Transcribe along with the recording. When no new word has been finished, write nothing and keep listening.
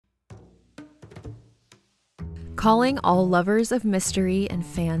calling all lovers of mystery and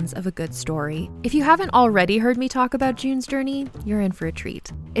fans of a good story. If you haven't already heard me talk about June's Journey, you're in for a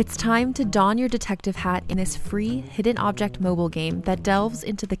treat. It's time to don your detective hat in this free hidden object mobile game that delves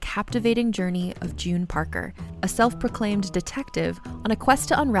into the captivating journey of June Parker, a self-proclaimed detective on a quest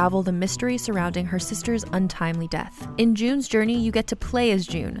to unravel the mystery surrounding her sister's untimely death. In June's Journey, you get to play as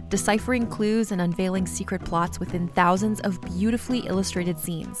June, deciphering clues and unveiling secret plots within thousands of beautifully illustrated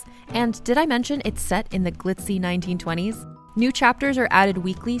scenes. And did I mention it's set in the glitzy 1920s? New chapters are added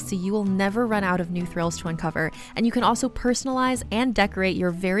weekly, so you will never run out of new thrills to uncover, and you can also personalize and decorate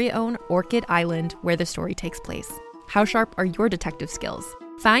your very own Orchid Island where the story takes place. How sharp are your detective skills?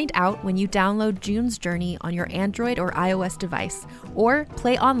 Find out when you download June's Journey on your Android or iOS device, or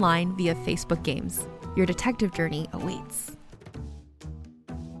play online via Facebook Games. Your detective journey awaits.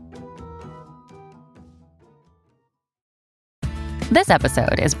 This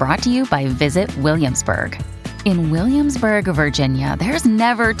episode is brought to you by Visit Williamsburg. In Williamsburg, Virginia, there's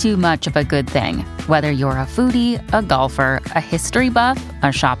never too much of a good thing. Whether you're a foodie, a golfer, a history buff, a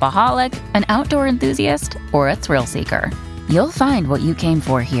shopaholic, an outdoor enthusiast, or a thrill seeker, you'll find what you came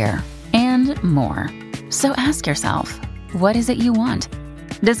for here and more. So ask yourself, what is it you want?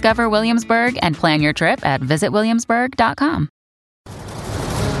 Discover Williamsburg and plan your trip at visitwilliamsburg.com.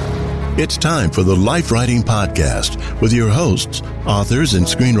 It's time for the Life Writing Podcast with your hosts, authors and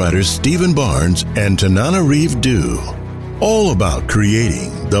screenwriters Stephen Barnes and Tanana Reeve Dew. All about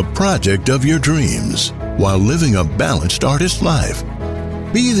creating the project of your dreams while living a balanced artist life.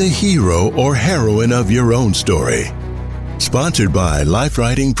 Be the hero or heroine of your own story. Sponsored by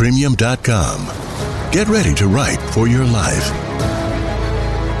LifeWritingPremium.com. Get ready to write for your life.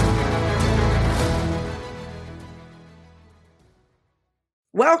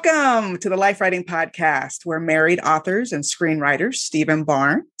 Welcome to the Life Writing Podcast, where married authors and screenwriters Stephen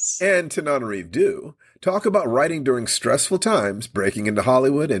Barnes and Tanana Reeve Dew talk about writing during stressful times, breaking into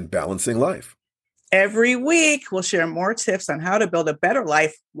Hollywood, and balancing life. Every week, we'll share more tips on how to build a better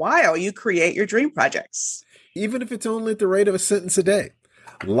life while you create your dream projects. Even if it's only at the rate of a sentence a day.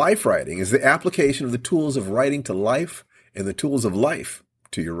 Life writing is the application of the tools of writing to life and the tools of life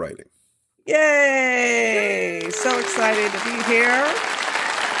to your writing. Yay! So excited to be here.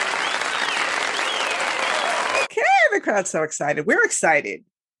 The crowd's so excited. We're excited.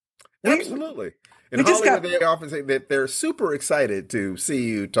 Absolutely. In Hollywood, they often say that they're super excited to see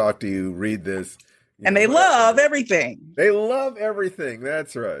you, talk to you, read this. And they love everything. They love everything.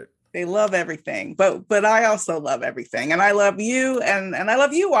 That's right. They love everything. But I also love everything. And I love you. And I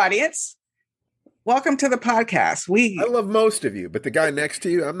love you, audience. Welcome to the podcast. I love most of you, but the guy next to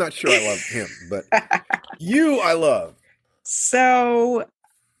you, I'm not sure I love him. But you, I love. So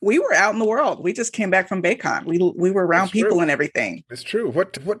we were out in the world. We just came back from BayCon. We were around people and everything. It's true.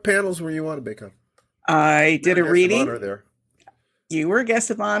 What panels were you on at BayCon? I did a reading. There. You were a guest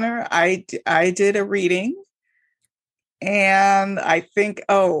of honor. I did a reading. And I think,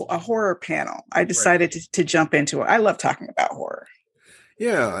 a horror panel. I decided to jump into it. I love talking about horror.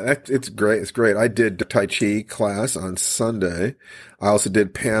 Yeah, it's great. It's great. I did a Tai Chi class on Sunday. I also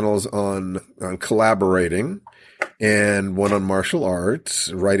did panels on collaborating, and one on martial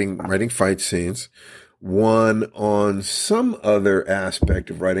arts, writing fight scenes, one on some other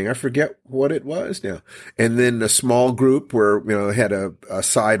aspect of writing. I forget what it was now. And then a small group where, I had a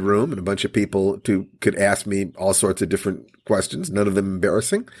side room and a bunch of people could ask me all sorts of different questions, none of them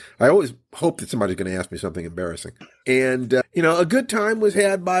embarrassing. I always hope that somebody's going to ask me something embarrassing. And, a good time was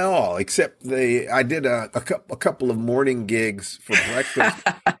had by all, except I did a couple of morning gigs for breakfast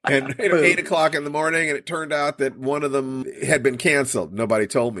and 8 o'clock in the morning. And it turned out that one of them had been canceled. Nobody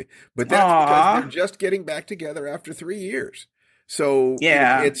told me, but that's because they're just getting back together after 3 years. So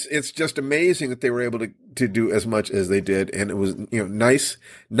yeah, it's just amazing that they were able to do as much as they did. And it was,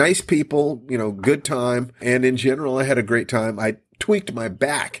 nice people, good time. And in general, I had a great time. I tweaked my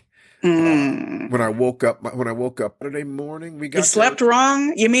back. When I woke up Saturday morning, you slept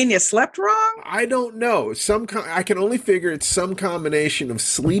wrong? You mean you slept wrong? I don't know. I can only figure it's some combination of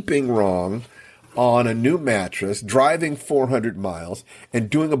sleeping wrong on a new mattress, driving 400 miles, and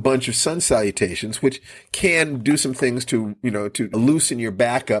doing a bunch of sun salutations, which can do some things to loosen your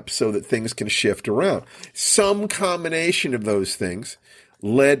back up so that things can shift around. Some combination of those things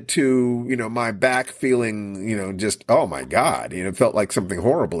led to, my back feeling, just, oh my God, it felt like something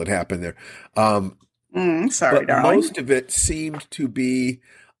horrible had happened there. Sorry, but darling. Most of it seemed to be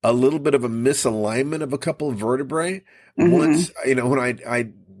a little bit of a misalignment of a couple of vertebrae. Mm-hmm. Once, when I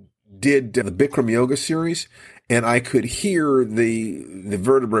did the Bikram yoga series, and I could hear the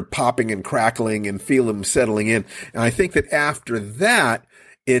vertebrae popping and crackling and feel them settling in. And I think that after that,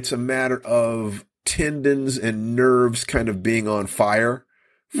 it's a matter of tendons and nerves kind of being on fire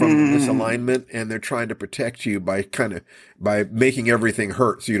from misalignment, and they're trying to protect you by making everything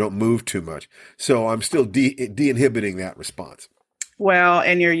hurt so you don't move too much. So I'm still de-inhibiting that response. Well,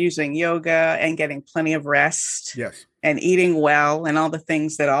 and you're using yoga and getting plenty of rest. Yes. And eating well and all the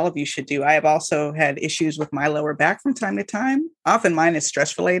things that all of you should do. I have also had issues with my lower back from time to time. Often mine is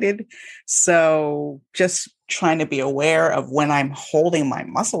stress related. So just trying to be aware of when I'm holding my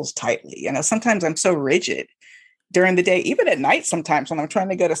muscles tightly. Sometimes I'm so rigid during the day, even at night, sometimes when I'm trying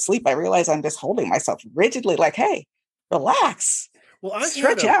to go to sleep, I realize I'm just holding myself rigidly like, hey, relax. Well, I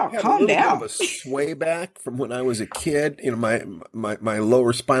stretch out, calm down. Bit of a sway back from when I was a kid. My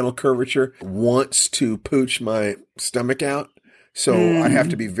lower spinal curvature wants to pooch my stomach out. So I have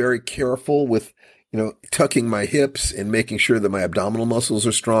to be very careful with, tucking my hips and making sure that my abdominal muscles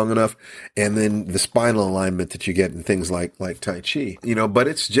are strong enough. And then the spinal alignment that you get in things like Tai Chi, but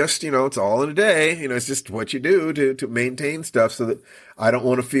it's just, it's all in a day. It's just what you do to maintain stuff so that I don't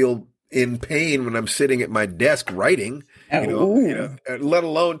want to feel in pain when I'm sitting at my desk writing, let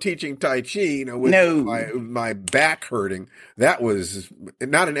alone teaching Tai Chi, with my back hurting. That was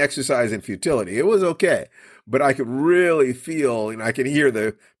not an exercise in futility. It was okay. But I could really feel, I could hear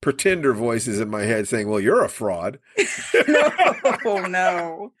the pretender voices in my head saying, well, you're a fraud.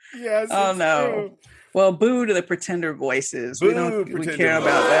 No. Yes. Oh, no. True. Well, boo to the pretender voices. Boo, we care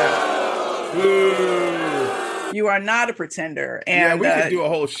about that. Boo. You are not a pretender. And we could do a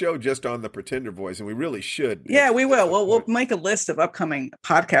whole show just on the pretender voice, and we really should. Yeah, we will. We'll make a list of upcoming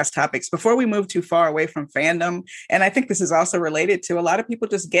podcast topics before we move too far away from fandom. And I think this is also related to a lot of people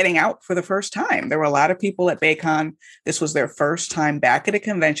just getting out for the first time. There were a lot of people at BayCon. This was their first time back at a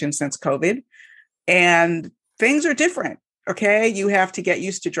convention since COVID. And things are different. Okay, you have to get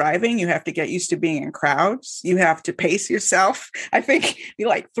used to driving. You have to get used to being in crowds. You have to pace yourself. I think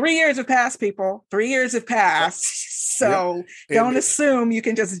 3 years have passed, people. 3 years have passed. So don't assume you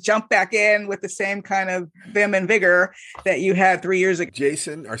can just jump back in with the same kind of vim and vigor that you had 3 years ago.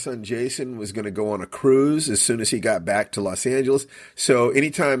 Jason, our son Jason, was going to go on a cruise as soon as he got back to Los Angeles. So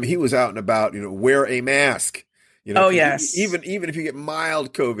anytime he was out and about, wear a mask. Yes. Even if you get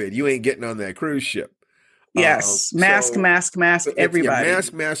mild COVID, you ain't getting on that cruise ship. Yes. Mask, everybody.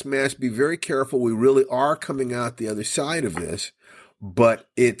 Mask. Be very careful. We really are coming out the other side of this, but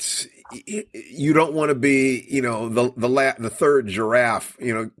you don't want to be, the third giraffe,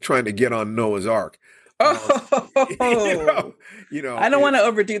 trying to get on Noah's Ark. I don't want to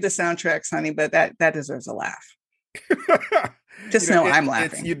overdo the soundtracks, honey, but that deserves a laugh. Just know I'm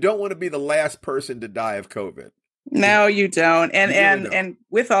laughing. You don't want to be the last person to die of COVID. No, you don't. And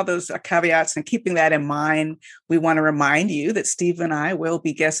with all those caveats and keeping that in mind, we want to remind you that Steve and I will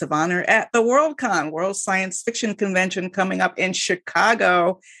be guests of honor at the WorldCon, World Science Fiction Convention, coming up in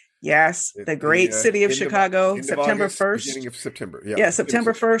Chicago. Yes, the great city of Chicago, September 1st. Beginning of September. Yeah,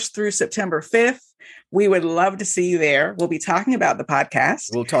 September 1st through September 5th. We would love to see you there. We'll be talking about the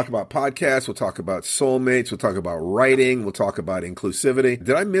podcast. We'll talk about podcasts. We'll talk about soulmates. We'll talk about writing. We'll talk about inclusivity.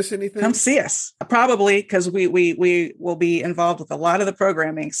 Did I miss anything? Come see us. Probably, because we will be involved with a lot of the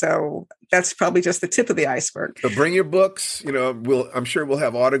programming. So that's probably just the tip of the iceberg. So bring your books. I'm sure we'll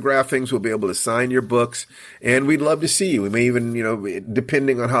have autograph things. We'll be able to sign your books. And we'd love to see you. We may even,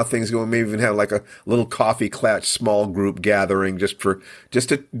 depending on how things go, we may even have like a little coffee clatch small group gathering just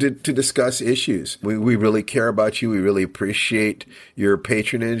to discuss issues. We really care about you. We really appreciate your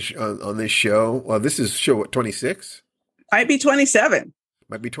patronage on this show. Well, this is show, 26? Might be 27.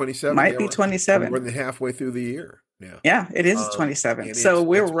 Might be 27. Might be 27. We're in the halfway through the year now. Yeah, it is 27. So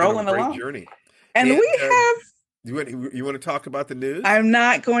we're rolling along. Journey. And we have... You want to talk about the news? I'm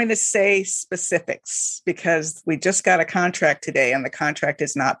not going to say specifics because we just got a contract today and the contract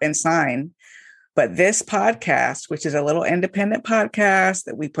has not been signed. But this podcast, which is a little independent podcast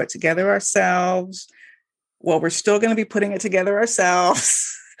that we put together ourselves, we're still going to be putting it together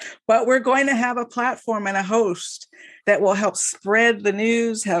ourselves, but we're going to have a platform and a host that will help spread the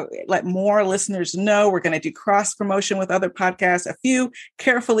news, let more listeners know. We're going to do cross promotion with other podcasts, a few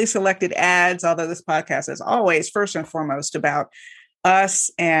carefully selected ads, although this podcast is always first and foremost about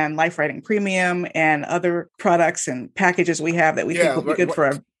us and Life Writing Premium and other products and packages we have that we think will be good for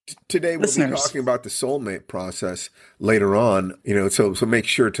our Today we'll listeners. Be talking about the soulmate process later on, so make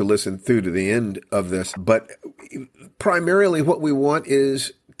sure to listen through to the end of this. But primarily what we want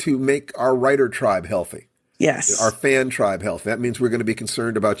is to make our writer tribe healthy. Yes. Our fan tribe health. That means we're going to be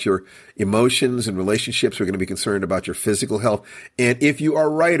concerned about your emotions and relationships. We're going to be concerned about your physical health. And if you are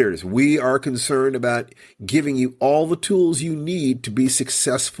writers, we are concerned about giving you all the tools you need to be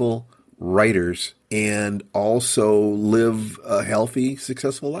successful writers and also live a healthy,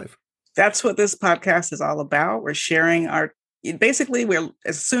 successful life. That's what this podcast is all about. We're sharing basically,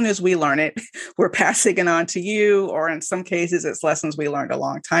 as soon as we learn it, we're passing it on to you, or in some cases, it's lessons we learned a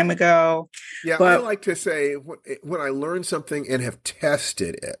long time ago. Yeah, I But like to say when I learn something and have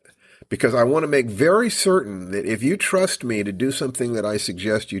tested it, because I want to make very certain that if you trust me to do something that I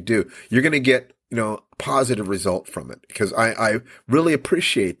suggest you do, you're going to get, positive result from it, because I really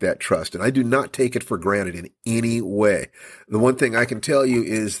appreciate that trust, and I do not take it for granted in any way. The one thing I can tell you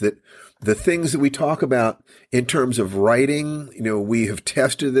is that the things that we talk about in terms of writing, we have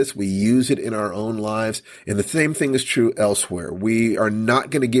tested this, we use it in our own lives, and the same thing is true elsewhere. We are not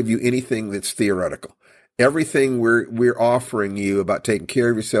going to give you anything that's theoretical. Everything we're offering you about taking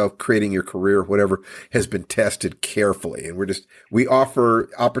care of yourself, creating your career, whatever, has been tested carefully. And we offer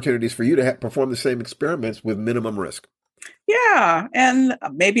opportunities for you to perform the same experiments with minimum risk. Yeah. And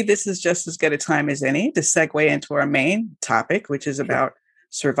maybe this is just as good a time as any to segue into our main topic, which is about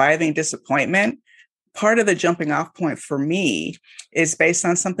surviving disappointment. Part of the jumping off point for me is based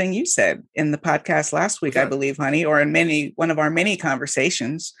on something you said in the podcast last week, I believe, honey, or in one of our many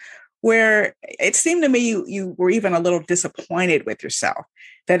conversations, where it seemed to me you were even a little disappointed with yourself,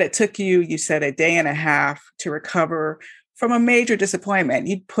 that it took you said, a day and a half to recover from a major disappointment.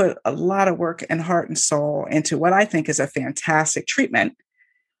 You'd put a lot of work and heart and soul into what I think is a fantastic treatment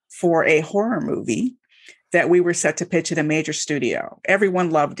for a horror movie that we were set to pitch at a major studio. Everyone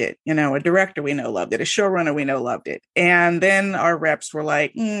loved it. A director we know loved it. A showrunner we know loved it. And then our reps were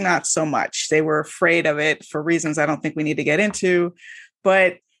like, not so much. They were afraid of it for reasons I don't think we need to get into.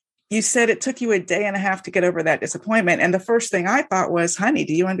 But you said it took you a day and a half to get over that disappointment. And the first thing I thought was, honey,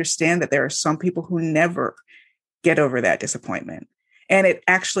 do you understand that there are some people who never get over that disappointment? And it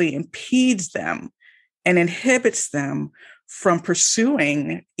actually impedes them and inhibits them from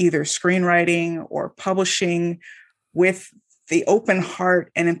pursuing either screenwriting or publishing with the open heart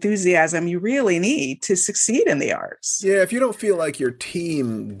and enthusiasm you really need to succeed in the arts. Yeah, if you don't feel like your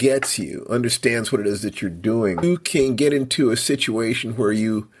team gets you, understands what it is that you're doing, you can get into a situation where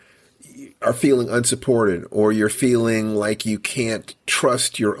you are feeling unsupported, or you're feeling like you can't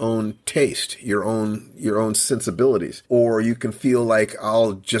trust your own taste, your own sensibilities, or you can feel like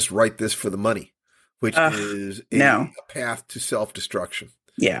I'll just write this for the money, which is a path to self-destruction.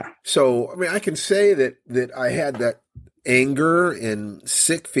 Yeah. So, I can say that I had that anger and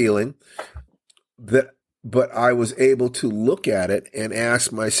sick feeling, but I was able to look at it and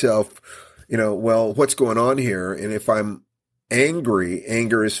ask myself, well, what's going on here? And if I'm angry,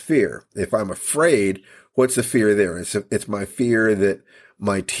 anger is fear. If I'm afraid, what's the fear there? It's my fear that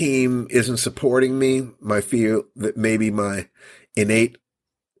my team isn't supporting me, my fear that maybe my innate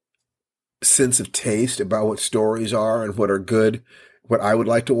sense of taste about what stories are and what are good, what I would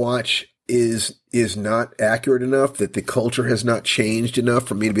like to watch is not accurate enough, that the culture has not changed enough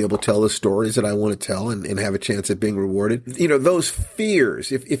for me to be able to tell the stories that I want to tell and have a chance at being rewarded. Those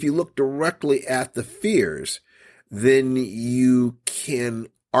fears, if you look directly at the fears, then you can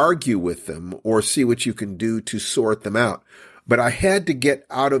argue with them or see what you can do to sort them out. But I had to get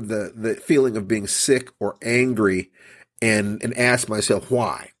out of the feeling of being sick or angry and ask myself,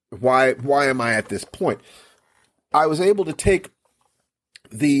 why? Why am I at this point? I was able to take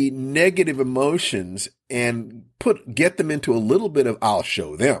the negative emotions and get them into a little bit of, I'll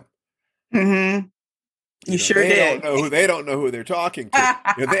show them. Mm-hmm. You sure did. They don't know who they're talking to.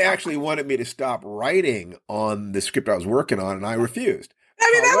 They actually wanted me to stop writing on the script I was working on, and I refused.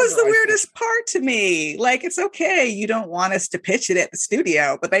 That was the weirdest part to me. Like, it's okay, you don't want us to pitch it at the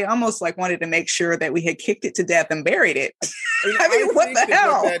studio, but they almost wanted to make sure that we had kicked it to death and buried it. What the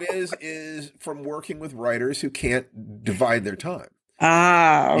hell? What that is from working with writers who can't divide their time.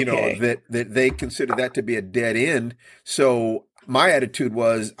 Okay. That they consider that to be a dead end. So my attitude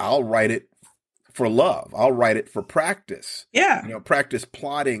was, I'll write it for love. I'll write it for practice. Yeah. Practice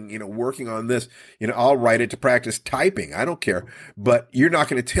plotting, working on this. I'll write it to practice typing. I don't care. But you're not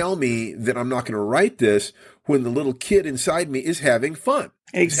going to tell me that I'm not going to write this when the little kid inside me is having fun.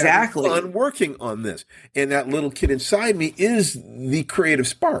 Exactly. Having fun working on this. And that little kid inside me is the creative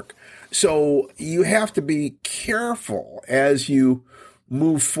spark. So you have to be careful as you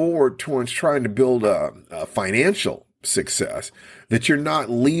move forward towards trying to build a financial success, that you're not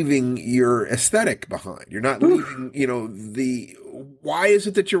leaving your aesthetic behind. You're not leaving, why is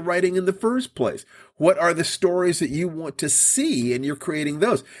it that you're writing in the first place? What are the stories that you want to see? And you're creating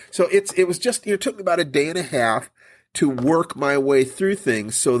those. So it was just, it took me about a day and a half to work my way through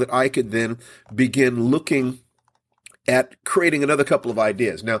things so that I could then begin looking at creating another couple of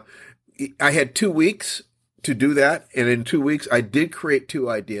ideas. Now, I had 2 weeks to do that. And in 2 weeks, I did create 2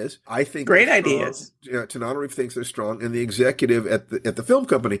 ideas. I think great ideas. Tanana Reeve thinks they're strong, and the executive at the film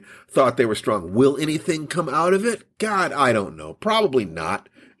company thought they were strong. Will anything come out of it? God, I don't know. Probably not.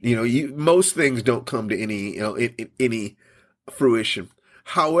 Most things don't come to any fruition.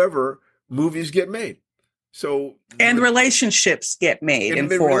 However, movies get made. And relationships get made and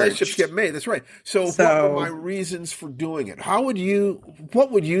forged. Relationships get made. That's right. So what were my reasons for doing it?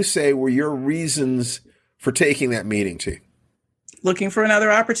 What would you say were your reasons for taking that meeting, T? Looking for another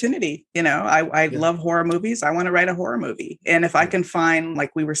opportunity. I love horror movies. I want to write a horror movie. And if I can find,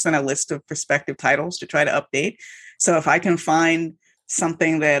 like, we were sent a list of prospective titles to try to update. So if I can find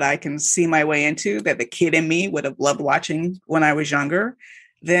something that I can see my way into, that the kid in me would have loved watching when I was younger,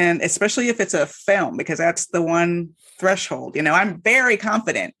 then, especially if it's a film, because that's the one threshold, I'm very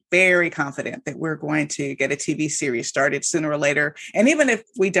confident that we're going to get a TV series started sooner or later. And even if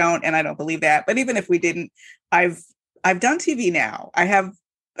we don't, and I don't believe that, but even if we didn't, I've done TV now. I have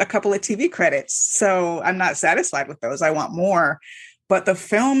a couple of TV credits, so I'm not satisfied with those. I want more. But the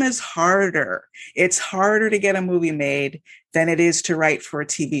film is harder. It's harder to get a movie made than it is to write for a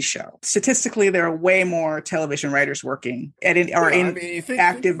TV show. Statistically, there are way more television writers working in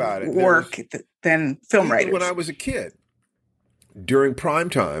active work than film writers. When I was a kid, during prime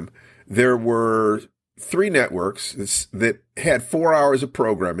time, there were 3 networks that had 4 hours of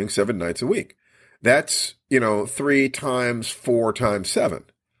programming 7 nights a week. That's, 3 times 4 times 7.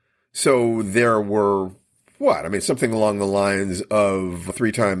 So there were something along the lines of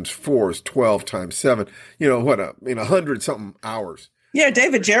 3 times 4 is 12 times 7, 100 something hours. Yeah.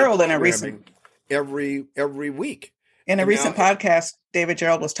 David Gerald in a recent, every week. In a recent podcast, David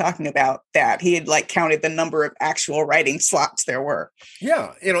Gerald was talking about that. He had counted the number of actual writing slots there were.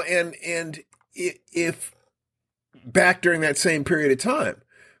 Yeah. And if back during that same period of time,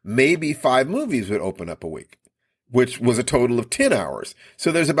 maybe 5 movies would open up a week, which was a total of 10 hours.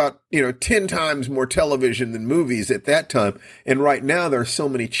 So there's about, 10 times more television than movies at that time. And right now there are so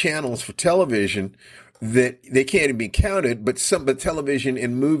many channels for television that they can't even be counted, but television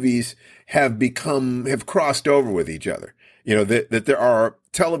and movies have crossed over with each other. That there are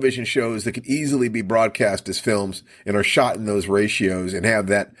television shows that could easily be broadcast as films and are shot in those ratios and have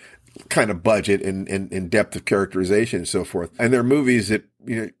that kind of budget and depth of characterization and so forth. And there are movies that,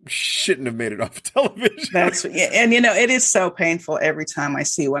 shouldn't have made it off television. It is so painful every time I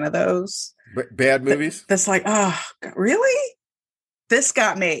see one of those. Bad movies? That's like, oh, God, really? This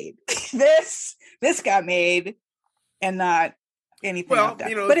got made. this got made and not anything. Well, but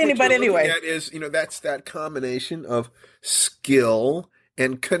anyway. That is, that's that combination of skill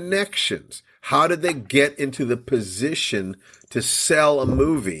and connections. How did they get into the position to sell a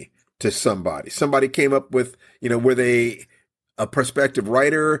movie to somebody? Somebody came up with, were they a prospective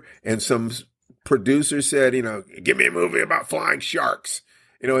writer and some producer said, give me a movie about flying sharks,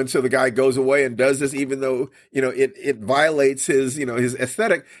 and so the guy goes away and does this, even though, it violates his, his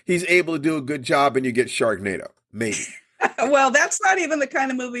aesthetic. He's able to do a good job and you get Sharknado, maybe. Well, that's not even the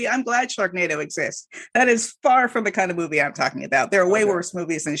kind of movie. I'm glad Sharknado exists. That is far from the kind of movie I'm talking about. There are way worse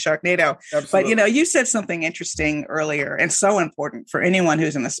movies than Sharknado. Absolutely. But, you said something interesting earlier and so important for anyone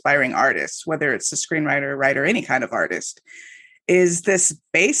who's an aspiring artist, whether it's a screenwriter, writer, any kind of artist, is this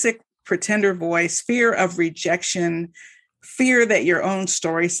basic pretender voice, fear of rejection, fear that your own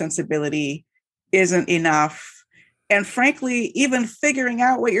story sensibility isn't enough. And frankly, even figuring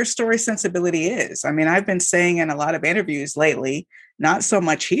out what your story sensibility is. I mean, I've been saying in a lot of interviews lately, not so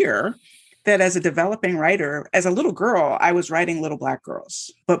much here, that as a developing writer, as a little girl, I was writing little Black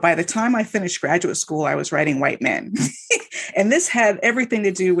girls. But by the time I finished graduate school, I was writing white men. And this had everything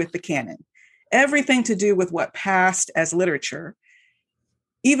to do with the canon, everything to do with what passed as literature,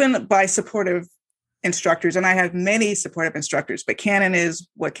 even by supportive instructors. And I have many supportive instructors, but canon is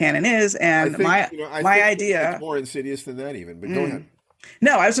what canon is. And I think idea, it's more insidious than that even, but go ahead.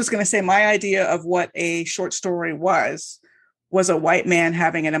 No, I was just going to say my idea of what a short story was a white man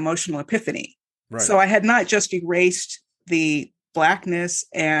having an emotional epiphany. Right. So I had not just erased the Blackness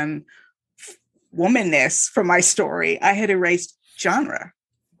and womanness from my story. I had erased genre.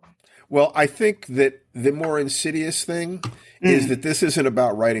 Well, I think that the more insidious thing is that this isn't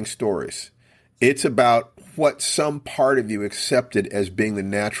about writing stories. It's about what some part of you accepted as being the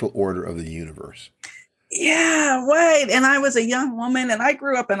natural order of the universe. Yeah, right. And I was a young woman and I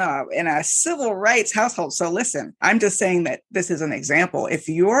grew up in a civil rights household. So listen, I'm just saying that this is an example. If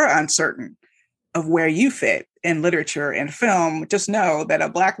you're uncertain of where you fit in literature and film, just know that a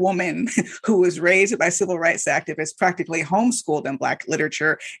Black woman who was raised by civil rights activists, practically homeschooled in Black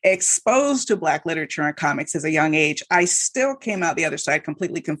literature, exposed to Black literature and comics as a young age, I still came out the other side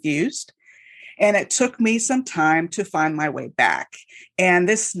completely confused. And it took me some time to find my way back. And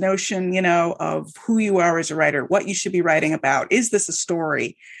this notion, of who you are as a writer, what you should be writing about, is this a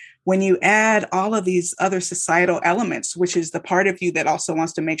story? When you add all of these other societal elements, which is the part of you that also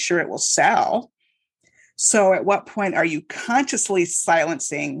wants to make sure it will sell. So at what point are you consciously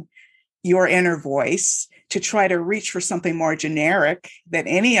silencing your inner voice to try to reach for something more generic that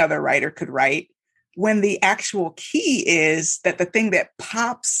any other writer could write, when the actual key is that the thing that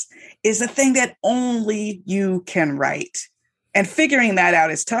pops is the thing that only you can write? And figuring that out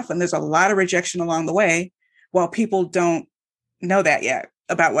is tough. And there's a lot of rejection along the way while people don't know that yet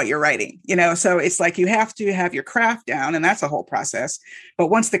about what you're writing, so it's like you have to have your craft down, and that's a whole process. But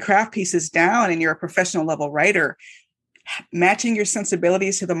once the craft piece is down and you're a professional level writer, matching your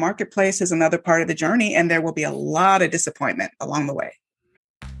sensibilities to the marketplace is another part of the journey, and there will be a lot of disappointment along the way.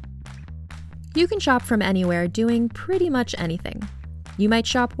 You can shop from anywhere doing pretty much anything. You might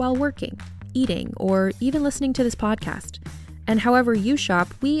shop while working, eating, or even listening to this podcast. And however you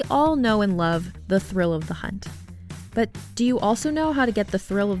shop, we all know and love the thrill of the hunt. But do you also know how to get the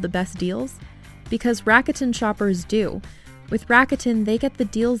thrill of the best deals? Because Rakuten shoppers do. With Rakuten, they get the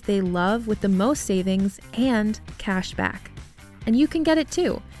deals they love with the most savings and cash back. And you can get it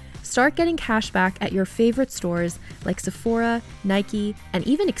too. Start getting cash back at your favorite stores like Sephora, Nike, and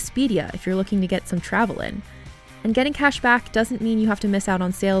even Expedia if you're looking to get some travel in. And getting cash back doesn't mean you have to miss out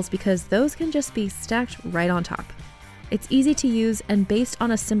on sales, because those can just be stacked right on top. It's easy to use and based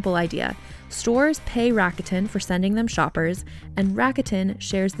on a simple idea. Stores pay Rakuten for sending them shoppers, and Rakuten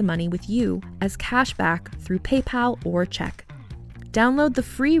shares the money with you as cash back through PayPal or check. Download the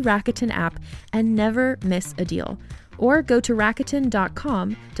free Rakuten app and never miss a deal. Or go to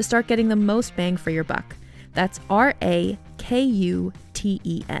Rakuten.com to start getting the most bang for your buck. That's Rakuten.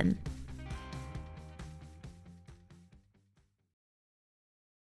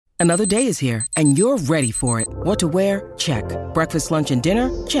 Another day is here, and you're ready for it. What to wear? Check. Breakfast, lunch, and dinner?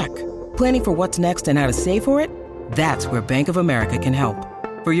 Check. Planning for what's next and how to save for it? That's where Bank of America can help.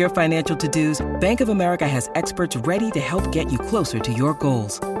 For your financial to-dos, Bank of America has experts ready to help get you closer to your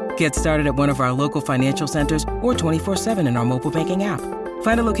goals. Get started at one of our local financial centers or 24/7 in our mobile banking app.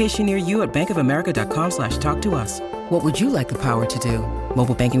 Find a location near you at bankofamerica.com/talktous. What would you like the power to do?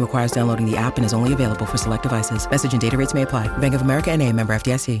 Mobile banking requires downloading the app and is only available for select devices. Message and data rates may apply. Bank of America NA, member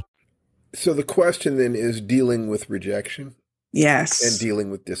FDIC. So the question then is dealing with rejection. Yes. And dealing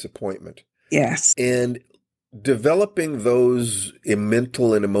with disappointment. Yes. And developing those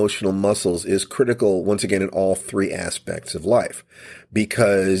mental and emotional muscles is critical, once again, in all three aspects of life.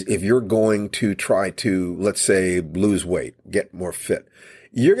 Because if you're going to try to, let's say, lose weight, get more fit,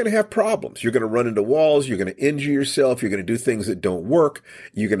 you're going to have problems. You're going to run into walls. You're going to injure yourself. You're going to do things that don't work.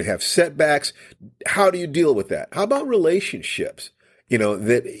 You're going to have setbacks. How do you deal with that? How about relationships?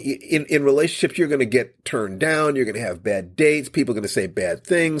 That in relationships, you're going to get turned down. You're going to have bad dates. People are going to say bad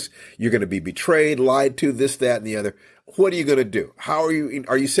things. You're going to be betrayed, lied to, this, that, and the other. What are you going to do? How are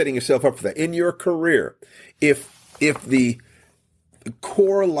you setting yourself up for that? In your career, if the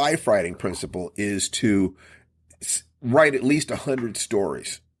core life writing principle is to write at least 100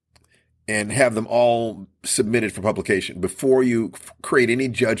 stories and have them all submitted for publication before you create any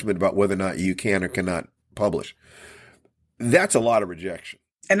judgment about whether or not you can or cannot publish, that's a lot of rejection.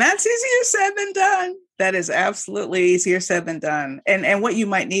 And that's easier said than done. That is absolutely easier said than done. And what you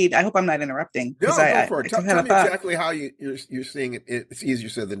might need, I hope I'm not interrupting. No, go for it. Tell me exactly how you're seeing it. It's easier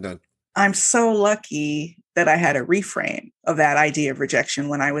said than done. I'm so lucky that I had a reframe of that idea of rejection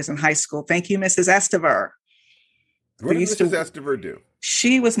when I was in high school. Thank you, Mrs. Estever. What did Mrs. Estever do?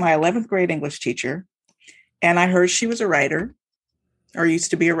 She was my 11th grade English teacher. And I heard she was a writer, or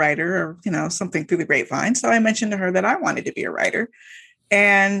used to be a writer, or, something through the grapevine. So I mentioned to her that I wanted to be a writer.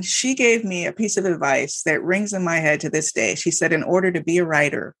 And she gave me a piece of advice that rings in my head to this day. She said, in order to be a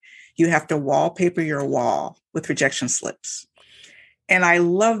writer, you have to wallpaper your wall with rejection slips. And I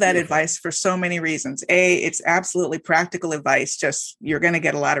love that advice for so many reasons. A, it's absolutely practical advice. Just, you're going to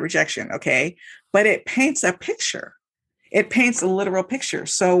get a lot of rejection. Okay. But it paints a picture. It paints a literal picture.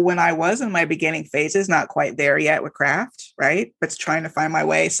 So when I was in my beginning phases, not quite there yet with craft, right? But trying to find my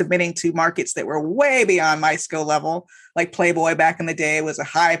way, submitting to markets that were way beyond my skill level, like Playboy back in the day was a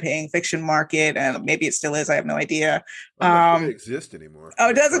high paying fiction market. And maybe it still is. I have no idea. It exist anymore.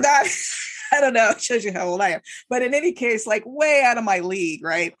 Oh, does it not? I don't know. It shows you how old I am. But in any case, like way out of my league,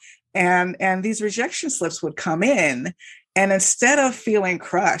 right? And these rejection slips would come in. And instead of feeling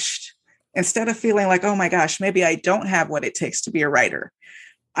crushed, instead of feeling like, oh my gosh, maybe I don't have what it takes to be a writer,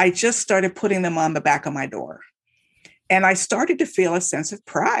 I just started putting them on the back of my door. And I started to feel a sense of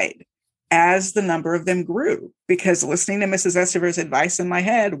pride as the number of them grew, because listening to Mrs. Estever's advice in my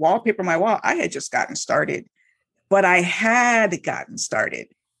head, wallpaper my wall, I had just gotten started, but I had gotten started.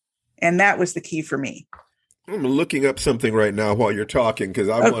 And that was the key for me. I'm looking up something right now while you're talking because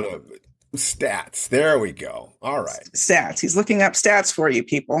I want to stats. There we go. All right. Stats. He's looking up stats for you,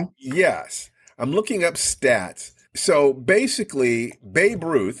 people. Yes. I'm looking up stats. So basically, Babe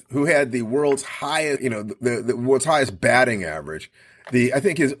Ruth, who had the world's highest, the world's highest batting average, I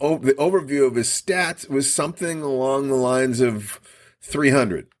think the overview of his stats was something along the lines of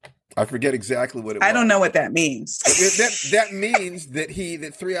 300. I forget exactly what it was. I don't know what that means. That means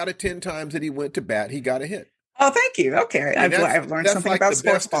that 3 out of 10 times that he went to bat, he got a hit. Oh, thank you. Okay. I've learned something about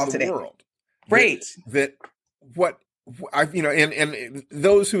sports ball today. World. Great. And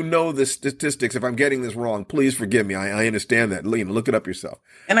those who know the statistics, if I'm getting this wrong, please forgive me. I understand that. Look it up yourself.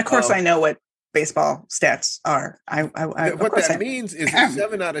 And of course, I know what baseball stats are. What that means is that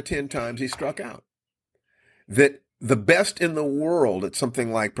 7 out of 10 times he struck out. That the best in the world at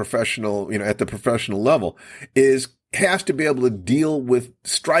something like professional, at the professional level has to be able to deal with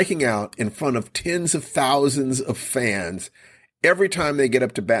striking out in front of tens of thousands of fans every time they get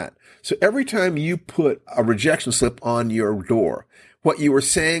up to bat. So every time you put a rejection slip on your door, what you were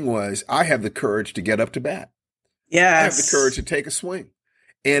saying was, I have the courage to get up to bat. Yes. I have the courage to take a swing.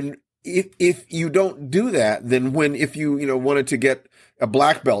 And if you don't do that, then if you wanted to get a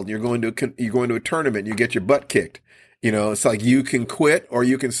black belt and you're going to a tournament and you get your butt kicked, it's like you can quit or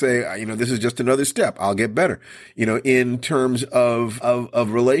you can say, this is just another step. I'll get better. In terms of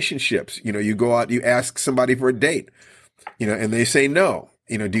relationships, you go out, you ask somebody for a date, and they say no.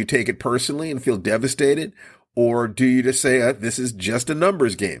 Do you take it personally and feel devastated? Or do you just say, this is just a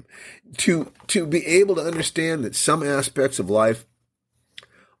numbers game? To be able to understand that some aspects of life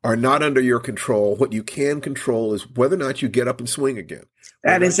are not under your control. What you can control is whether or not you get up and swing again.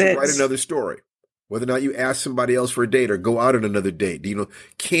 That is it. Write another story. Whether or not you ask somebody else for a date or go out on another date.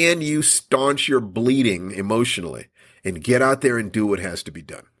 Can you staunch your bleeding emotionally and get out there and do what has to be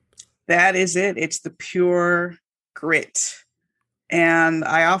done? That is it. It's the pure grit. And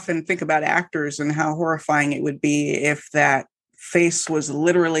I often think about actors and how horrifying it would be if that face was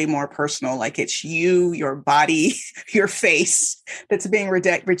literally more personal, like it's you, your body, your face that's being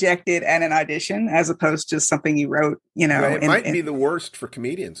rejected at an audition, as opposed to something you wrote, It might be the worst for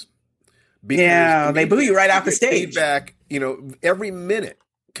comedians. Yeah, they boo you right off the stage. Feedback, every minute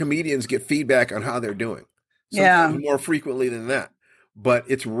comedians get feedback on how they're doing. Sometimes more frequently than that. But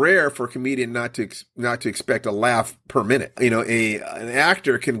it's rare for a comedian not to expect a laugh per minute. An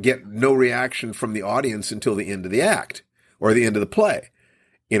actor can get no reaction from the audience until the end of the act or the end of the play.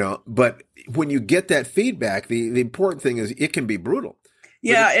 But when you get that feedback, the important thing is it can be brutal.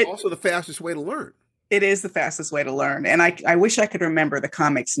 Yeah, it's also the fastest way to learn. It is the fastest way to learn. And I wish I could remember the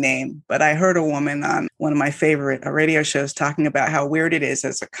comic's name, but I heard a woman on one of my favorite radio shows talking about how weird it is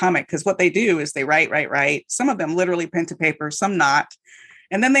as a comic, because what they do is they write. Some of them literally pen to paper, some not.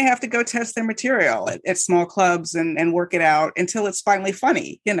 And then they have to go test their material at small clubs and work it out until it's finally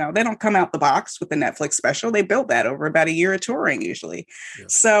funny. They don't come out the box with the Netflix special. They build that over about a year of touring usually. Yeah.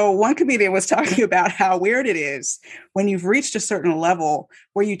 So one comedian was talking about how weird it is when you've reached a certain level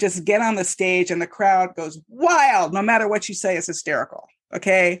where you just get on the stage and the crowd goes wild. No matter what you say, it's hysterical.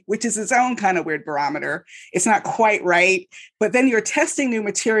 Okay, which is its own kind of weird barometer. It's not quite right. But then you're testing new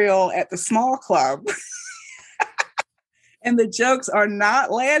material at the small club. And the jokes are not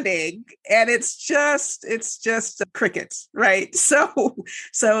landing, and it's just crickets, right? So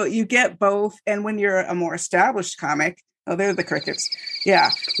you get both. And when you're a more established comic, they're the crickets. Yeah,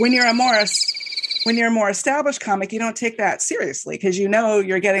 when you're a more established comic, you don't take that seriously because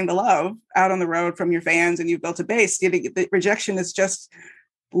you're getting the love out on the road from your fans, and you've built a base. The rejection is just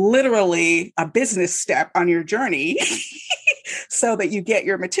literally a business step on your journey. So that you get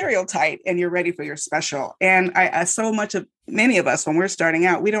your material tight and you're ready for your special. And many of us, when we're starting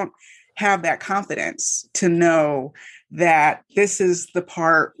out, we don't have that confidence to know that this is the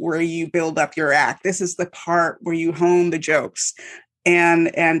part where you build up your act. This is the part where you hone the jokes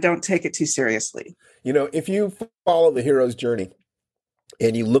and don't take it too seriously. If you follow the hero's journey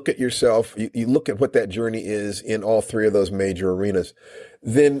and you look at yourself, you look at what that journey is in all three of those major arenas,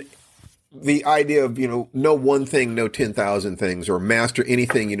 then the idea of, know one thing, know 10,000 things, or master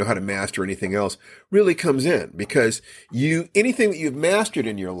anything, you know how to master anything else, really comes in because anything that you've mastered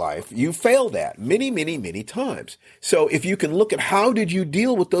in your life, you failed at many, many, many times. So if you can look at how did you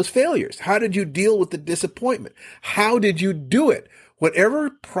deal with those failures? How did you deal with the disappointment? How did you do it?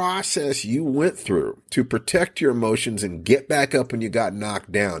 Whatever process you went through to protect your emotions and get back up when you got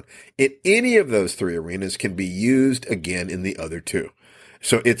knocked down in any of those three arenas can be used again in the other two.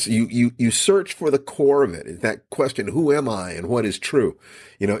 So it's you search for the core of it. It's that question, who am I and what is true?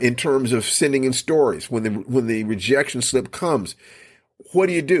 In terms of sending in stories, when the rejection slip comes, what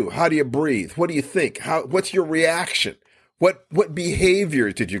do you do? How do you breathe? What do you think? What's your reaction? What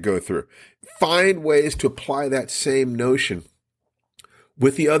behaviors did you go through? Find ways to apply that same notion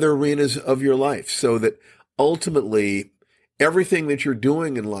with the other arenas of your life so that ultimately everything that you're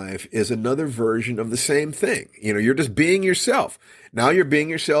doing in life is another version of the same thing. You're just being yourself. Now you're being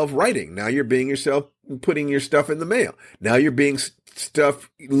yourself writing. Now you're being yourself putting your stuff in the mail. Now you're being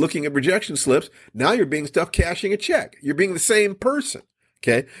stuff looking at rejection slips. Now you're being stuff cashing a check. You're being the same person.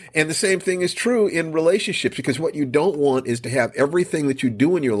 Okay. And the same thing is true in relationships, because what you don't want is to have everything that you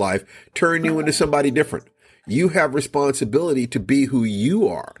do in your life turn you into somebody different. You have responsibility to be who you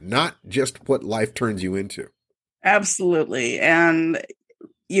are, not just what life turns you into. Absolutely. And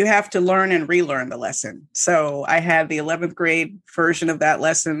you have to learn and relearn the lesson. So I had the 11th grade version of that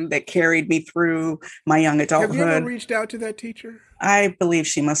lesson that carried me through my young adulthood. Have you ever reached out to that teacher? I believe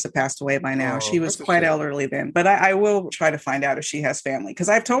she must have passed away by now. She was quite elderly then, but I will try to find out if she has family, because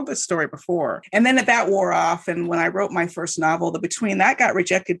I've told this story before. And then that wore off. And when I wrote my first novel, the Between, that got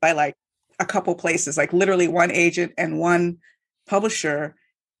rejected by like a couple places, like literally one agent and one publisher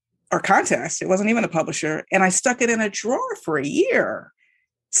or contest. It wasn't even a publisher. And I stuck it in a drawer for a year.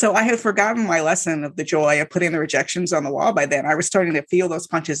 So I had forgotten my lesson of the joy of putting the rejections on the wall by then. I was starting to feel those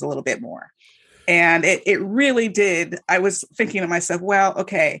punches a little bit more. And it really did. I was thinking to myself, well,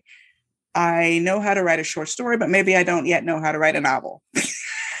 okay, I know how to write a short story, but maybe I don't yet know how to write a novel.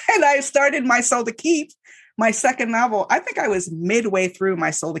 And I started my Soul to Keep, my second novel. I think I was midway through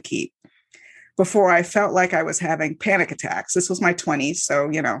my Soul to Keep before I felt like I was having panic attacks. This was my 20s. So,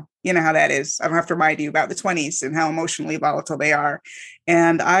 you know how that is. I don't have to remind you about the 20s and how emotionally volatile they are.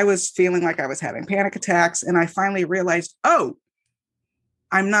 And I was feeling like I was having panic attacks. And I finally realized, oh,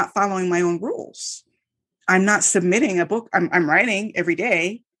 I'm not following my own rules. I'm not submitting a book. I'm writing every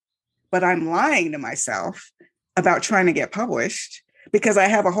day, but I'm lying to myself about trying to get published because I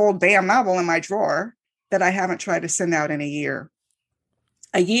have a whole damn novel in my drawer that I haven't tried to send out in a year.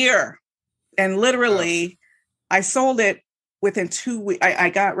 A year. And literally, I sold it within 2 weeks. I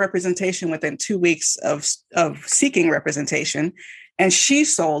got representation within 2 weeks of seeking representation. And she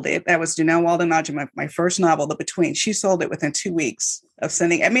sold it. That was Janelle Walden-Najee, my first novel, The Between. She sold it within 2 weeks of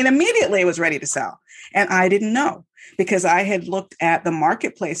sending. I mean, immediately it was ready to sell. And I didn't know because I had looked at the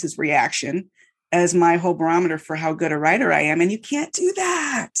marketplace's reaction as my whole barometer for how good a writer I am. And you can't do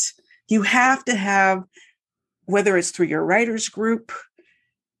that. You have to have, whether it's through your writers group,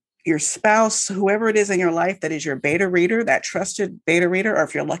 your spouse, whoever it is in your life that is your beta reader, that trusted beta reader, or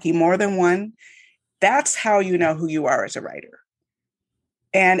if you're lucky, more than one, that's how you know who you are as a writer.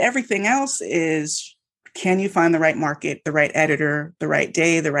 And everything else is, can you find the right market, the right editor, the right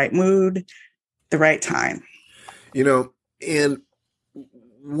day, the right mood, the right time? And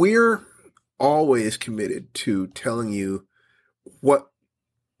we're always committed to telling you what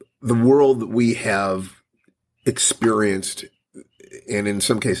the world that we have experienced and in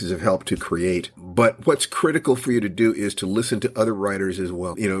some cases have helped to create. But what's critical for you to do is to listen to other writers as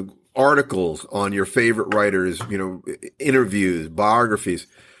well. Articles on your favorite writers, interviews, biographies.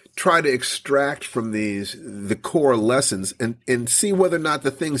 Try to extract from these the core lessons and see whether or not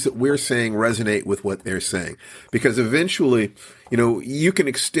the things that we're saying resonate with what they're saying. Because eventually, you can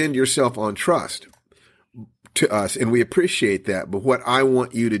extend yourself on trust to us, and we appreciate that. But what I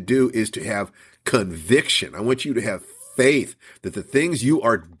want you to do is to have conviction. I want you to have faith that the things you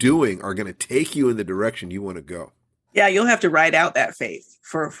are doing are going to take you in the direction you want to go. Yeah, you'll have to ride out that faith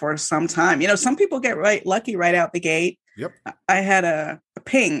for some time. Some people get lucky right out the gate. Yep. I had a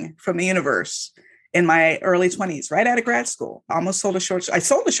ping from the universe in my early 20s, right out of grad school. I sold a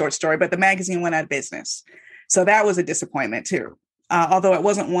short story, but the magazine went out of business. So that was a disappointment too. Although it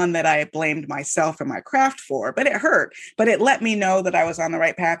wasn't one that I blamed myself and my craft for, but it hurt. But it let me know that I was on the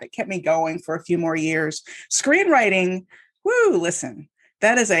right path. It kept me going for a few more years. Screenwriting, listen,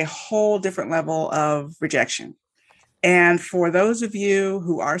 that is a whole different level of rejection. And for those of you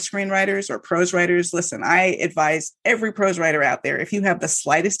who are screenwriters or prose writers, listen, I advise every prose writer out there, if you have the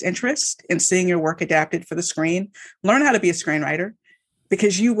slightest interest in seeing your work adapted for the screen, learn how to be a screenwriter,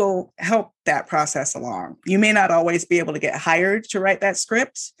 because you will help that process along. You may not always be able to get hired to write that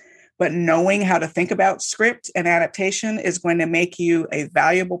script, but knowing how to think about script and adaptation is going to make you a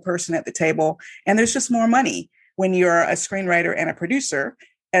valuable person at the table. And there's just more money when you're a screenwriter and a producer,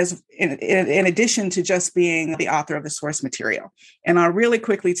 as in addition to just being the author of the source material. And I'll really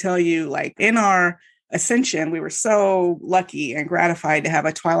quickly tell you, in our ascension, we were so lucky and gratified to have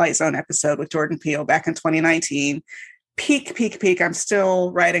a Twilight Zone episode with Jordan Peele back in 2019. peak. I'm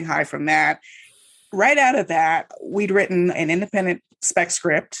still riding high from that. Right out of that, we'd written an independent spec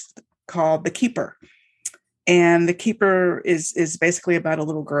script called The Keeper. And The Keeper is basically about a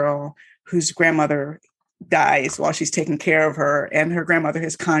little girl whose grandmother dies while she's taking care of her, and her grandmother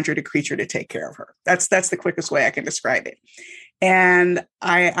has conjured a creature to take care of her. That's the quickest way I can describe it. And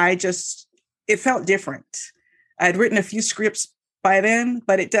it felt different. I'd written a few scripts by then,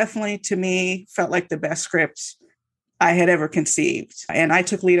 but it definitely, to me, felt like the best script I had ever conceived. And I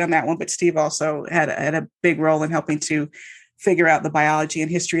took lead on that one, but Steve also had a big role in helping to figure out the biology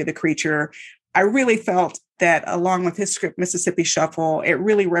and history of the creature. I really felt that along with his script, Mississippi Shuffle, it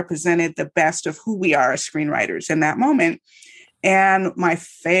really represented the best of who we are as screenwriters in that moment. And my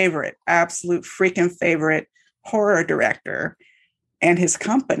favorite, absolute freaking favorite horror director and his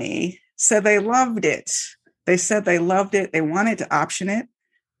company said they loved it. They said they loved it. They wanted to option it.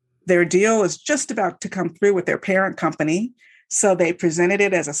 Their deal was just about to come through with their parent company. So they presented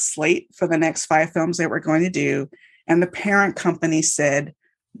it as a slate for the next 5 films they were going to do. And the parent company said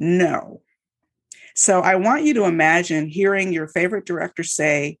no. So I want you to imagine hearing your favorite director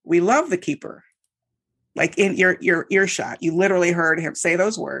say, "We love The Keeper," like in your earshot. You literally heard him say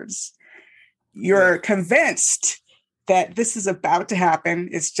those words. You're convinced that this is about to happen.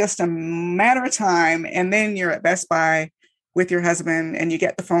 It's just a matter of time. And then you're at Best Buy with your husband and you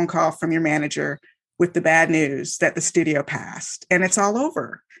get the phone call from your manager with the bad news that the studio passed and it's all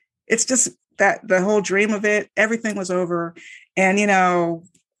over. It's just that the whole dream of it, everything was over. And,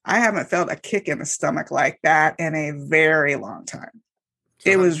 I haven't felt a kick in the stomach like that in a very long time.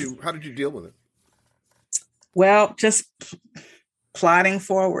 So how did you deal with it? Well, just plodding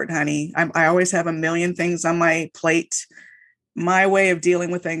forward, honey. I always have a million things on my plate. My way of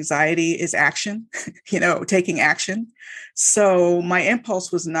dealing with anxiety is action, taking action. So my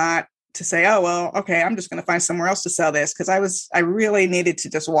impulse was not to say, oh, well, okay, I'm just going to find somewhere else to sell this. Because I really needed to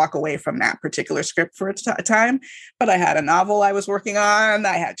just walk away from that particular script for a time. But I had a novel I was working on.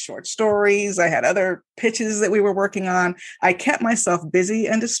 I had short stories. I had other pitches that we were working on. I kept myself busy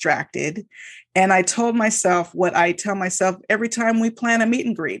and distracted. And I told myself what I tell myself every time we plan a meet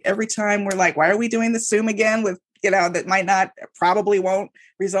and greet, every time we're like, why are we doing the Zoom again with, that probably won't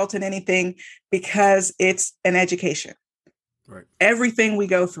result in anything, because it's an education. Right. Everything we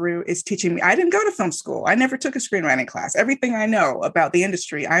go through is teaching me. I didn't go to film school. I never took a screenwriting class. Everything I know about the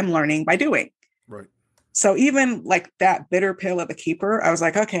industry, I'm learning by doing. Right. So even like that bitter pill of The Keeper, I was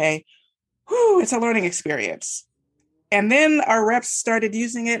like, okay, it's a learning experience. And then our reps started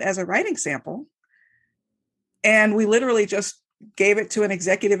using it as a writing sample. And we literally just gave it to an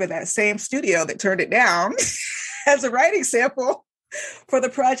executive at that same studio that turned it down as a writing sample for the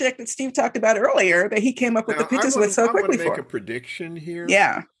project that Steve talked about earlier that he came up with the pitches with so quickly for. I want to make a prediction here.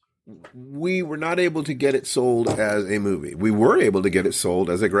 Yeah. We were not able to get it sold as a movie. We were able to get it sold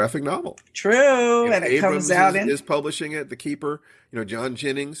as a graphic novel. True. And it Abrams comes out is publishing it, The Keeper, John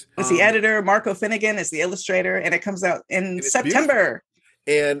Jennings. Is the editor, Marco Finnegan is the illustrator, and it comes out in September.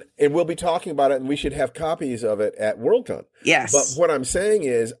 Beautiful. And we'll be talking about it, and we should have copies of it at Worldcon. Yes. But what I'm saying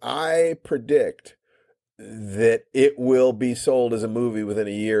is I predict that it will be sold as a movie within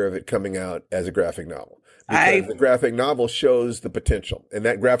a year of it coming out as a graphic novel. Because the graphic novel shows the potential. And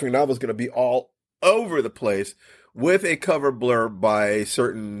that graphic novel is going to be all over the place with a cover blurb by a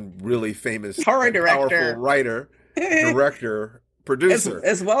certain really famous, horror director, powerful writer, director, producer.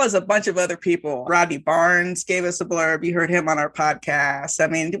 As well as a bunch of other people. Rodney Barnes gave us a blurb. You heard him on our podcast. I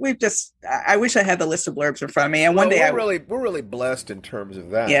mean, I wish I had the list of blurbs in front of me. And one day we're really blessed in terms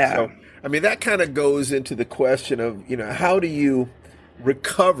of that. Yeah. So, I mean, that kind of goes into the question of, how do you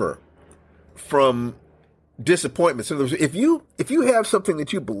recover from disappointment? So if you have something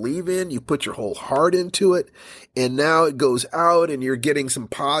that you believe in, you put your whole heart into it, and now it goes out and you're getting some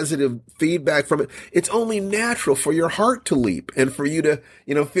positive feedback from it, it's only natural for your heart to leap and for you to,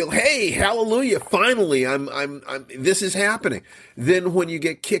 feel, hey, hallelujah, finally, I'm this is happening. Then when you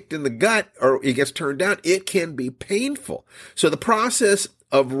get kicked in the gut or it gets turned down, it can be painful. So the process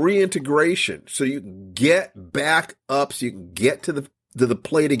of reintegration, so you can get back up, so you can get to the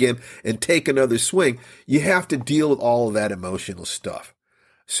plate again and take another swing, you have to deal with all of that emotional stuff.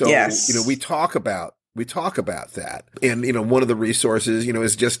 So, yes. We talk about that. And, one of the resources,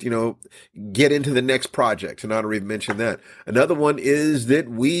 is just, get into the next project. And Honoree mentioned that. Another one is that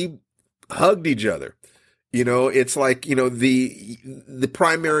we hugged each other. It's like, the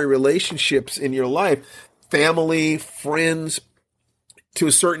primary relationships in your life, family, friends, to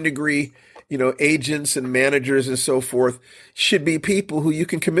a certain degree, agents and managers and so forth should be people who you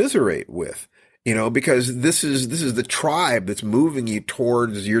can commiserate with, because this is the tribe that's moving you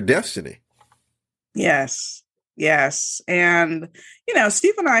towards your destiny. Yes. Yes. And,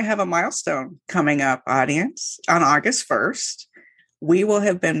 Steve and I have a milestone coming up, audience, on August 1st. We will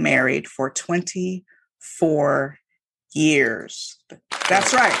have been married for 24 years.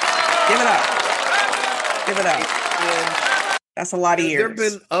 That's right. Give it up. Give it up. That's a lot of years. There have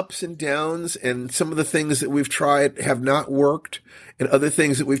been ups and downs, and some of the things that we've tried have not worked, and other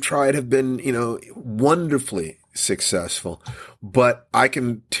things that we've tried have been, wonderfully successful. But I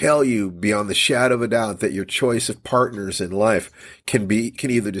can tell you beyond the shadow of a doubt that your choice of partners in life can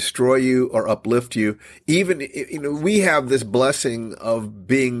either destroy you or uplift you. Even, we have this blessing of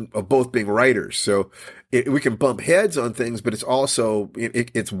both being writers. So we can bump heads on things, but it's also,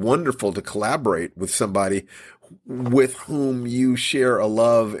 it's wonderful to collaborate with somebody with whom you share a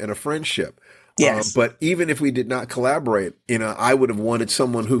love and a friendship. Yes. But even if we did not collaborate, I would have wanted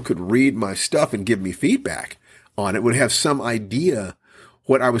someone who could read my stuff and give me feedback on it, would have some idea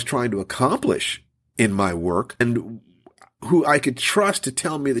what I was trying to accomplish in my work, and who I could trust to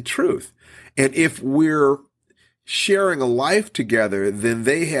tell me the truth. And if we're sharing a life together, then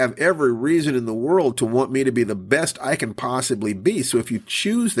they have every reason in the world to want me to be the best I can possibly be. So if you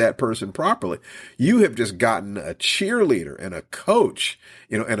choose that person properly, you have just gotten a cheerleader and a coach,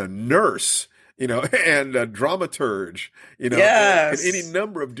 and a nurse, and a dramaturge, yes. and any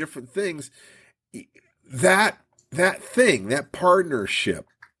number of different things. That partnership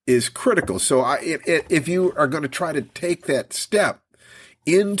is critical. So if you are going to try to take that step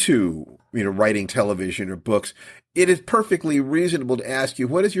into, writing television or books, it is perfectly reasonable to ask you,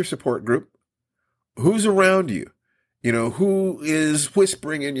 what is your support group? Who's around you? Who is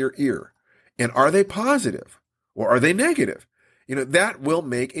whispering in your ear? And are they positive or are they negative? That will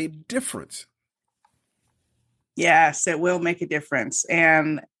make a difference. Yes, it will make a difference.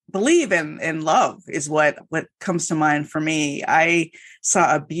 And believe in love is what comes to mind for me. I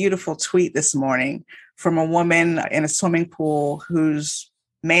saw a beautiful tweet this morning from a woman in a swimming pool whose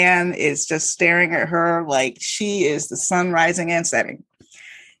man is just staring at her like she is the sun rising and setting.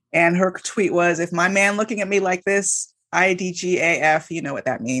 And her tweet was, if my man looking at me like this, IDGAF, you know what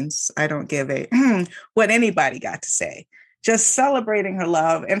that means. I don't give a what anybody got to say. Just celebrating her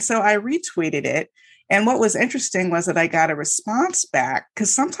love. And so I retweeted it. And what was interesting was that I got a response back,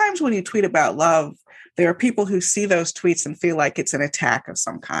 because sometimes when you tweet about love, there are people who see those tweets and feel like it's an attack of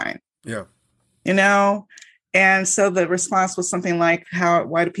some kind. Yeah. And so the response was something like,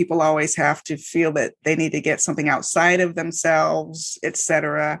 why do people always have to feel that they need to get something outside of themselves, et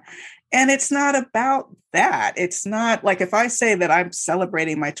cetera? And it's not about that. It's not like, if I say that I'm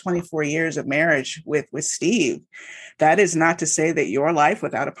celebrating my 24 years of marriage with Steve, that is not to say that your life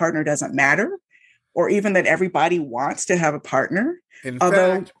without a partner doesn't matter, or even that everybody wants to have a partner. In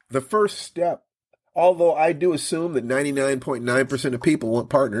fact, the first step, although I do assume that 99.9% of people want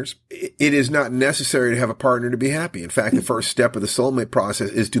partners, it is not necessary to have a partner to be happy. In fact, the first step of the soulmate process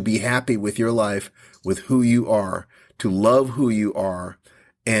is to be happy with your life, with who you are, to love who you are,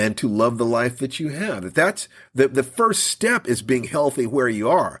 and to love the life that you have. That's the first step, is being healthy where you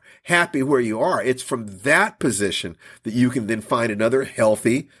are, happy where you are. It's from that position that you can then find another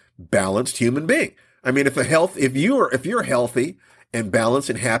healthy, balanced human being. I mean, if you're healthy and balanced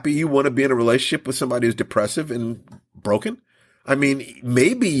and happy, you want to be in a relationship with somebody who's depressive and broken? I mean,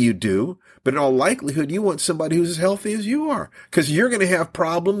 maybe you do, but in all likelihood, you want somebody who's as healthy as you are, because you're going to have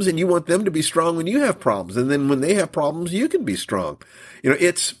problems and you want them to be strong when you have problems. And then when they have problems, you can be strong.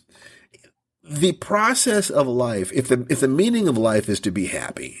 It's the process of life. If the meaning of life is to be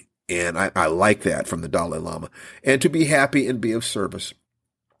happy, and I like that from the Dalai Lama, and to be happy and be of service,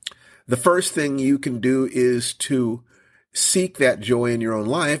 the first thing you can do is to seek that joy in your own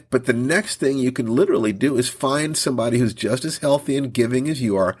life. But the next thing you can literally do is find somebody who's just as healthy and giving as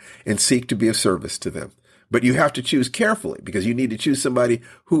you are and seek to be of service to them. But you have to choose carefully, because you need to choose somebody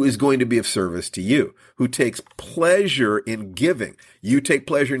who is going to be of service to you, who takes pleasure in giving. You take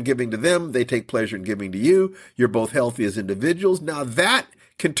pleasure in giving to them. They take pleasure in giving to you. You're both healthy as individuals. Now that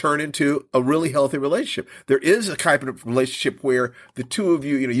can turn into a really healthy relationship. There is a type of relationship where the two of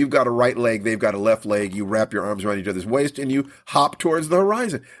you, you've got a right leg, they've got a left leg, you wrap your arms around each other's waist and you hop towards the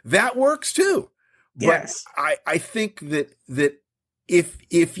horizon. That works too. Yes. But I think that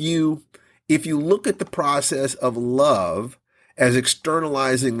if you look at the process of love as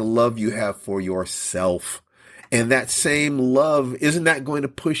externalizing the love you have for yourself, and that same love, isn't that going to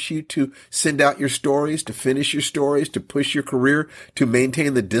push you to send out your stories, to finish your stories, to push your career, to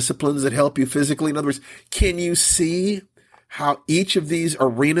maintain the disciplines that help you physically? In other words, can you see how each of these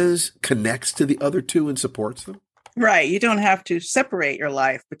arenas connects to the other two and supports them? Right. You don't have to separate your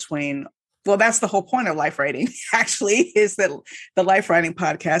life between Well, that's the whole point of Life Writing, actually, is that the Life Writing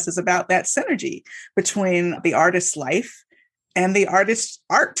podcast is about that synergy between the artist's life and the artist's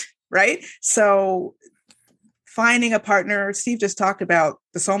art, right? So finding a partner, Steve just talked about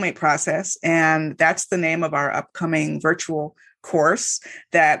the soulmate process, and that's the name of our upcoming virtual course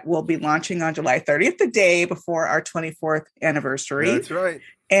that will be launching on July 30th, the day before our 24th anniversary. That's right.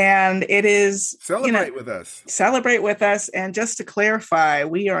 And it is Celebrate with us. Celebrate with us. And just to clarify,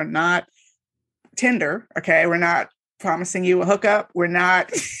 we are not Tinder. Okay. We're not promising you a hookup. We're not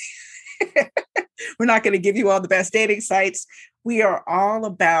going to give you all the best dating sites. We are all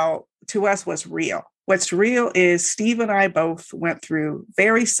about, to us, what's real. What's real is Steve and I both went through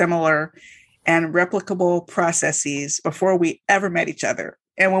very similar and replicable processes before we ever met each other.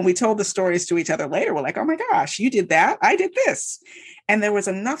 And when we told the stories to each other later, we're like, oh my gosh, you did that. I did this. And there was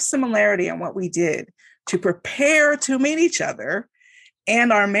enough similarity in what we did to prepare to meet each other.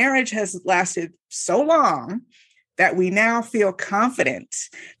 And our marriage has lasted so long that we now feel confident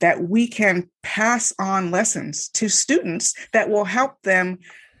that we can pass on lessons to students that will help them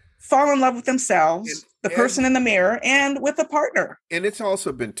fall in love with themselves, the person in the mirror, and with a partner. And it's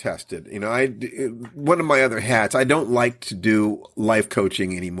also been tested. You know, one of my other hats, I don't like to do life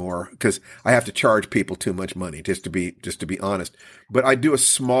coaching anymore because I have to charge people too much money, just to be honest. But I do a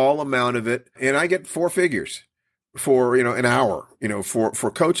small amount of it, and I get 4 figures for, an hour,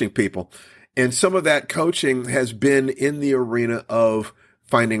 for coaching people. And some of that coaching has been in the arena of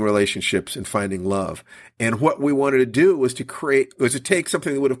finding relationships and finding love. And what we wanted to do was to take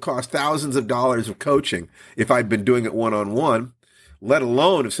something that would have cost thousands of dollars of coaching if I'd been doing it one-on-one, let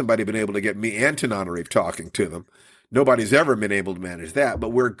alone if somebody had been able to get me and Tananarive talking to them. Nobody's ever been able to manage that,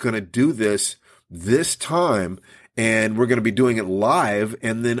 but we're going to do this time, and we're going to be doing it live,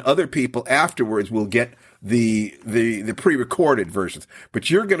 and then other people afterwards will get the pre-recorded versions.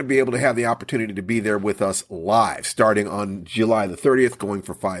 But you're going to be able to have the opportunity to be there with us live, starting on July the 30th, going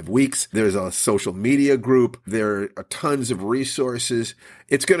for 5 weeks. There's a social media group. There are tons of resources.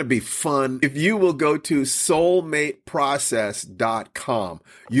 It's going to be fun. If you will go to soulmateprocess.com,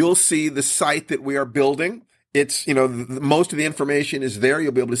 you'll see the site that we are building. It's, most of the information is there.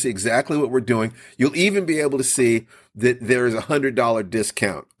 You'll be able to see exactly what we're doing. You'll even be able to see that there is a $100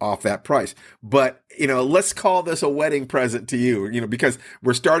 discount off that price. But, let's call this a wedding present to you, because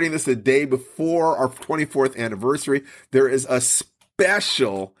we're starting this the day before our 24th anniversary. There is a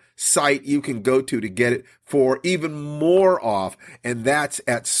special site you can go to get it for even more off. And that's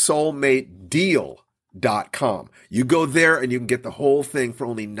at soulmatedeal.com. You go there and you can get the whole thing for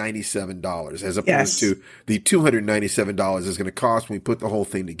only $97 as opposed to the $297 it's going to cost when we put the whole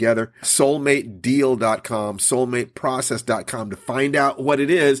thing together. Soulmatedeal.com, soulmateprocess.com to find out what it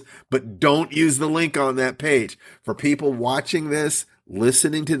is, but don't use the link on that page. For people watching this,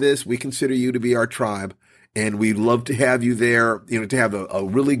 listening to this, we consider you to be our tribe, and we'd love to have you there, to have a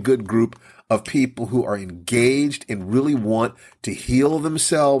really good group of people who are engaged and really want to heal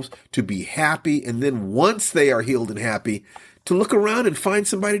themselves, to be happy, and then once they are healed and happy, to look around and find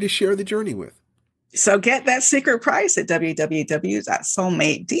somebody to share the journey with. So get that secret price at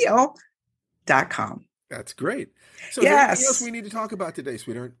www.soulmatedeal.com. That's great. So is there anything else we need to talk about today,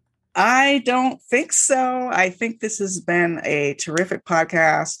 sweetheart? I don't think so. I think this has been a terrific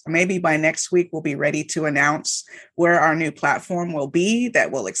podcast. Maybe by next week, we'll be ready to announce where our new platform will be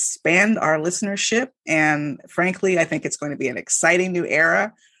that will expand our listenership. And frankly, I think it's going to be an exciting new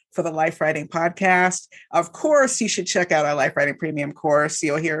era for the Life Writing podcast. Of course, you should check out our Life Writing Premium course.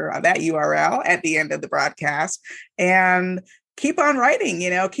 You'll hear that URL at the end of the broadcast. And keep on writing,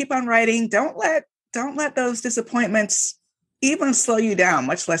 keep on writing. Don't let those disappointments even slow you down,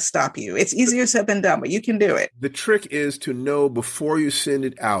 much less stop you. It's easier said than done, but you can do it. The trick is to know before you send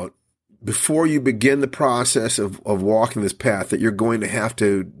it out, before you begin the process of walking this path, that you're going to have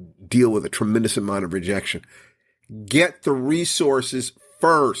to deal with a tremendous amount of rejection. Get the resources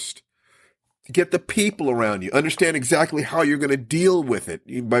first. Get the people around you. Understand exactly how you're going to deal with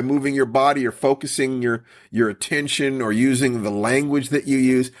it by moving your body or focusing your attention or using the language that you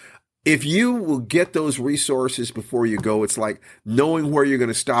use. If you will get those resources before you go, it's like knowing where you're going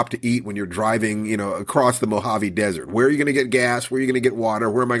to stop to eat when you're driving, across the Mojave Desert. Where are you going to get gas? Where are you going to get water?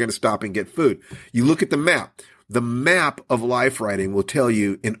 Where am I going to stop and get food? You look at the map. The map of life writing will tell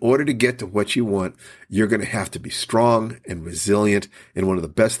you in order to get to what you want, you're going to have to be strong and resilient. And one of the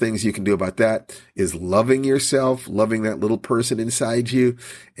best things you can do about that is loving yourself, loving that little person inside you,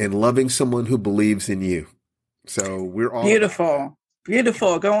 and loving someone who believes in you. So we're all beautiful.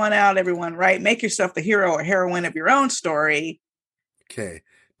 Beautiful. Go on out, everyone, right? Make yourself the hero or heroine of your own story. Okay.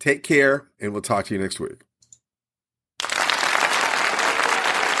 Take care, and we'll talk to you next week.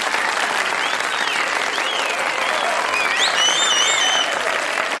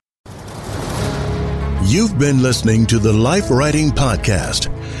 You've been listening to the Life Writing Podcast.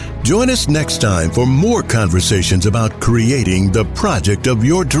 Join us next time for more conversations about creating the project of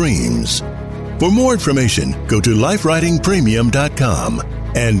your dreams. For more information, go to lifewritingpremium.com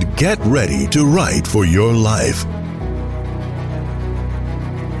and get ready to write for your life.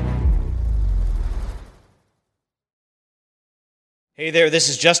 Hey there, this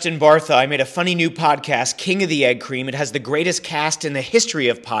is Justin Bartha. I made a funny new podcast, King of the Egg Cream. It has the greatest cast in the history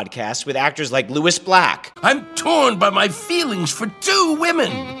of podcasts with actors like Louis Black. I'm torn by my feelings for two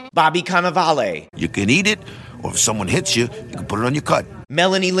women. Bobby Cannavale. You can eat it, or if someone hits you, you can put it on your cut.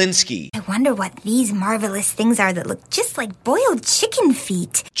 Melanie Linsky. I wonder what these marvelous things are that look just like boiled chicken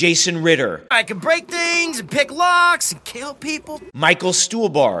feet. Jason Ritter. I can break things and pick locks and kill people. Michael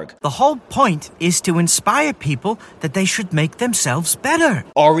Stuhlbarg. The whole point is to inspire people that they should make themselves better.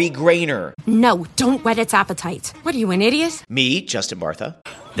 Ari Grainer. No, don't whet its appetite. What are you, an idiot? Me, Justin Bartha.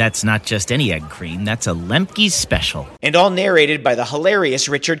 That's not just any egg cream, that's a Lemke's special. And all narrated by the hilarious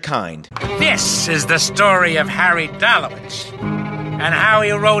Richard Kind. This is the story of Harry Dalowitz and how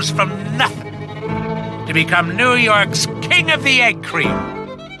he rose from nothing to become New York's King of the Egg Cream.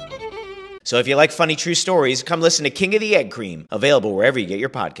 So if you like funny true stories, come listen to King of the Egg Cream, available wherever you get your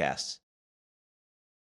podcasts.